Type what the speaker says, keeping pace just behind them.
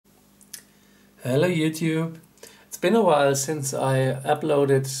Hello YouTube! It's been a while since I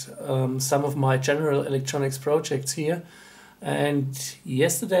uploaded some of my general electronics projects here, and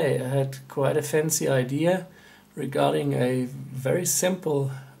yesterday I had quite a fancy idea regarding a very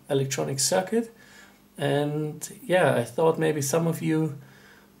simple electronic circuit, and yeah, I thought maybe some of you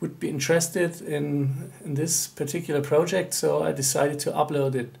would be interested in this particular project, so I decided to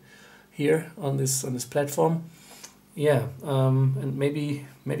upload it here on this platform. Yeah, and maybe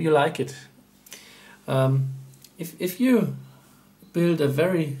you like it. If you build a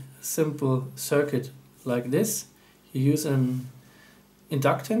very simple circuit like this, you use an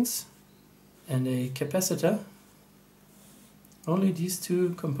inductance and a capacitor, only these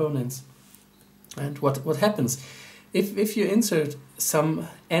two components. And what happens if you insert some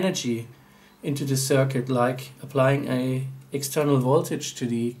energy into the circuit, like applying a external voltage to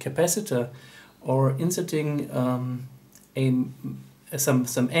the capacitor or inserting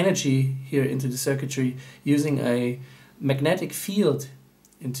some energy here into the circuitry using a magnetic field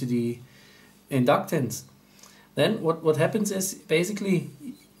into the inductance, then what happens is, basically,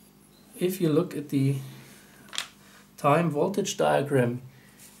 if you look at the time voltage diagram,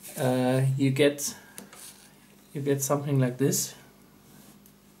 you get something like this.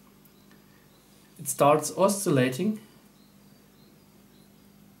 It starts oscillating,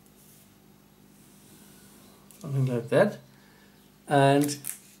 something like that. And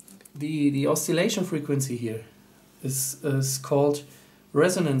the oscillation frequency here is called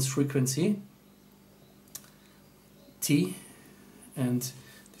resonance frequency, T, and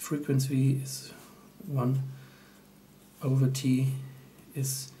the frequency is 1 over T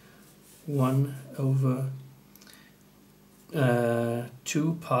is 1 over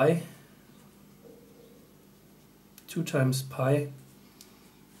 2 pi, 2 times pi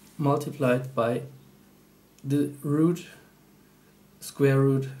multiplied by the square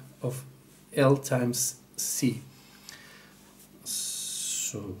root of L times C.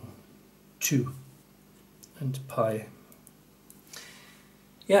 So 2 and pi.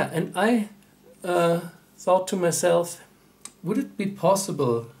 Yeah, and I thought to myself, would it be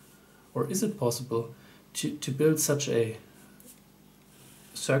possible, or is it possible, to build such a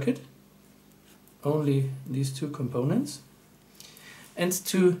circuit, only these two components, and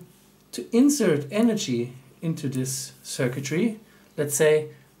to insert energy into this circuitry, let's say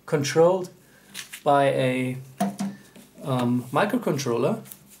controlled by a microcontroller,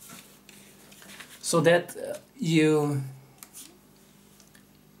 so that you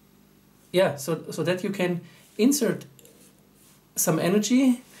can insert some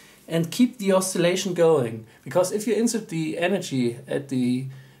energy and keep the oscillation going. Because if you insert the energy at a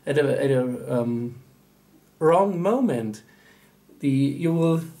wrong moment, you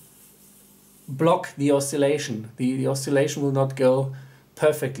will block the oscillation. The oscillation will not go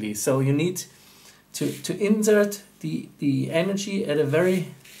perfectly. So you need to insert the energy at a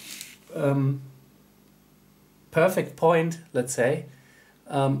very perfect point, let's say.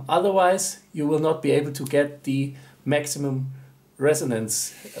 Otherwise you will not be able to get the maximum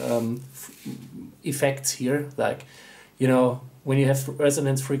resonance effects here. Like, you know, when you have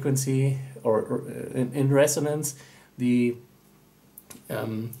resonance frequency or in resonance, the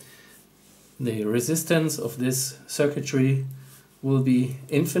resistance of this circuitry will be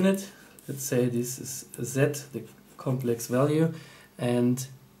infinite. Let's say this is Z, the complex value, and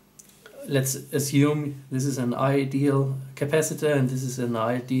let's assume this is an ideal capacitor and this is an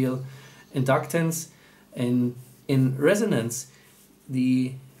ideal inductance. And in resonance,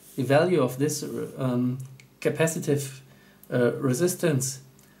 the value of this capacitive resistance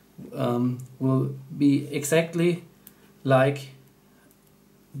will be exactly like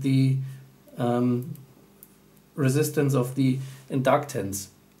the resistance of the inductance.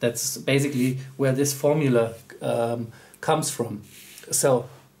 That's basically where this formula comes from. So,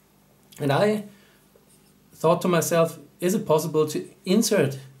 and I thought to myself, is it possible to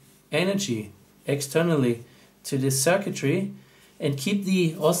insert energy externally to this circuitry and keep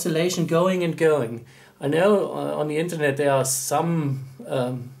the oscillation going and going? I know on the internet there are some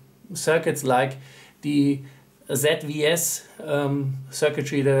circuits like the ZVS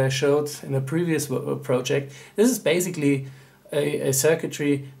circuitry that I showed in a previous project. This is basically a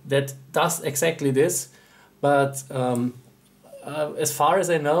circuitry that does exactly this, but as far as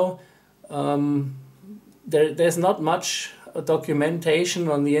I know, there's not much documentation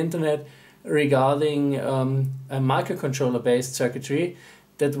on the internet regarding a microcontroller based circuitry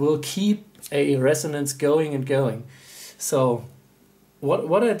that will keep a resonance going and going. So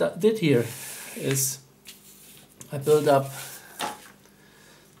what I did here is I built up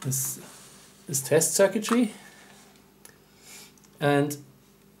this test circuitry, and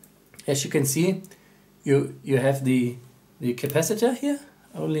as you can see, you have the capacitor here,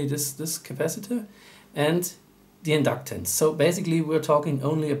 only this capacitor, and the inductance. So basically we're talking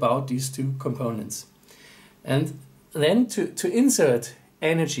only about these two components. And then to insert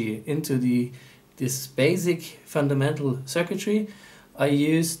energy into this basic fundamental circuitry, I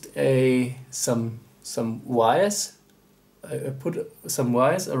used some wires. I put some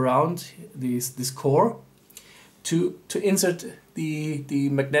wires around this core to insert the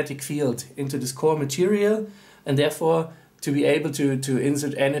magnetic field into this core material, and therefore to be able to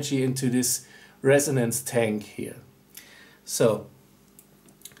insert energy into this resonance tank here. So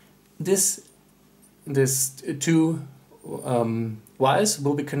this two wires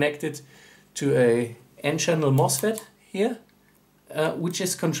will be connected to a N-channel MOSFET here, which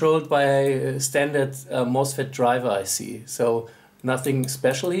is controlled by a standard MOSFET driver IC, so nothing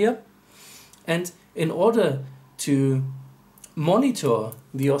special here. And in order to monitor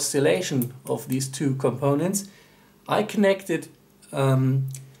the oscillation of these two components, I connected an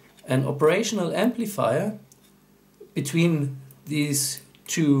operational amplifier between these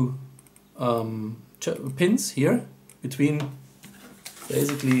two pins here, between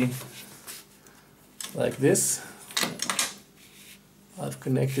basically like this. I've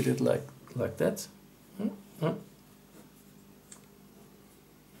connected it like that.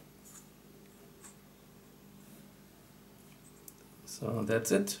 So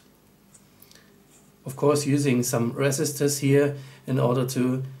that's it. Of course, using some resistors here in order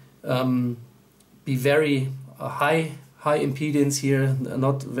to be very high impedance here,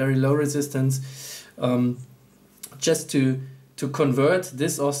 not very low resistance, just to convert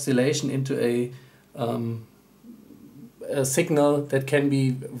this oscillation into a signal that can be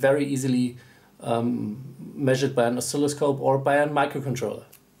very easily measured by an oscilloscope or by a microcontroller.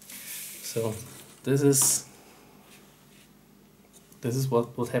 So this is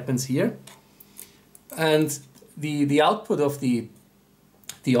what happens here. And the output of the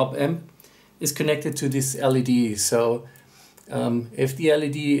op-amp is connected to this LED. So if the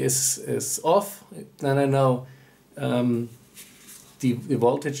LED is off, then I know the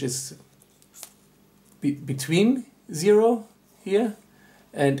voltage is between 0 here,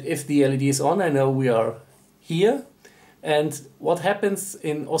 and if the LED is on, I know we are here. And what happens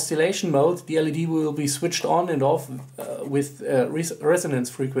in oscillation mode, the LED will be switched on and off with resonance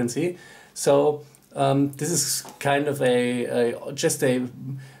frequency. So this is kind of just a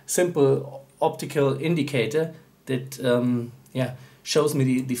simple optical indicator that shows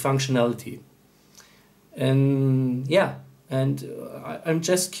me the functionality. And I'm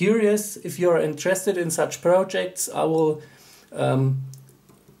just curious, if you're interested in such projects, I will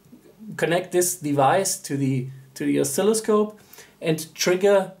connect this device to the oscilloscope and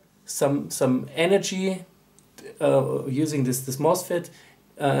trigger some energy using this MOSFET,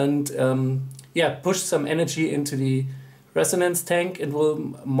 and push some energy into the resonance tank, and will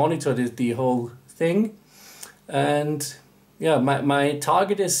monitor the whole thing. And my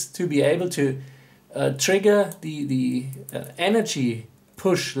target is to be able to trigger the energy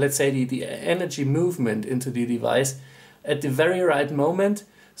push, let's say the energy movement into the device at the very right moment,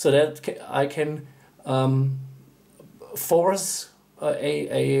 so that I can force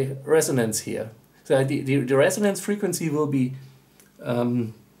a resonance here. So the resonance frequency will be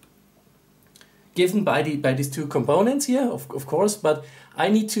given by these two components here, of course, but I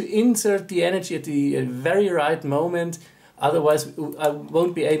need to insert the energy at the very right moment, otherwise I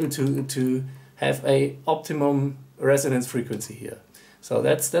won't be able to have a optimum resonance frequency here. So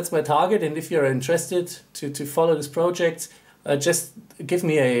that's my target, and if you're interested to follow this project, just give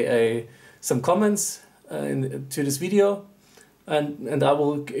me some comments to this video, and I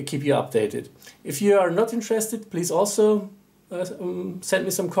will keep you updated. If you are not interested, please also send me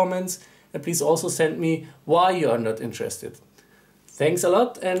some comments, and please also send me why you are not interested. Thanks a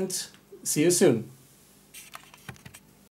lot, and see you soon.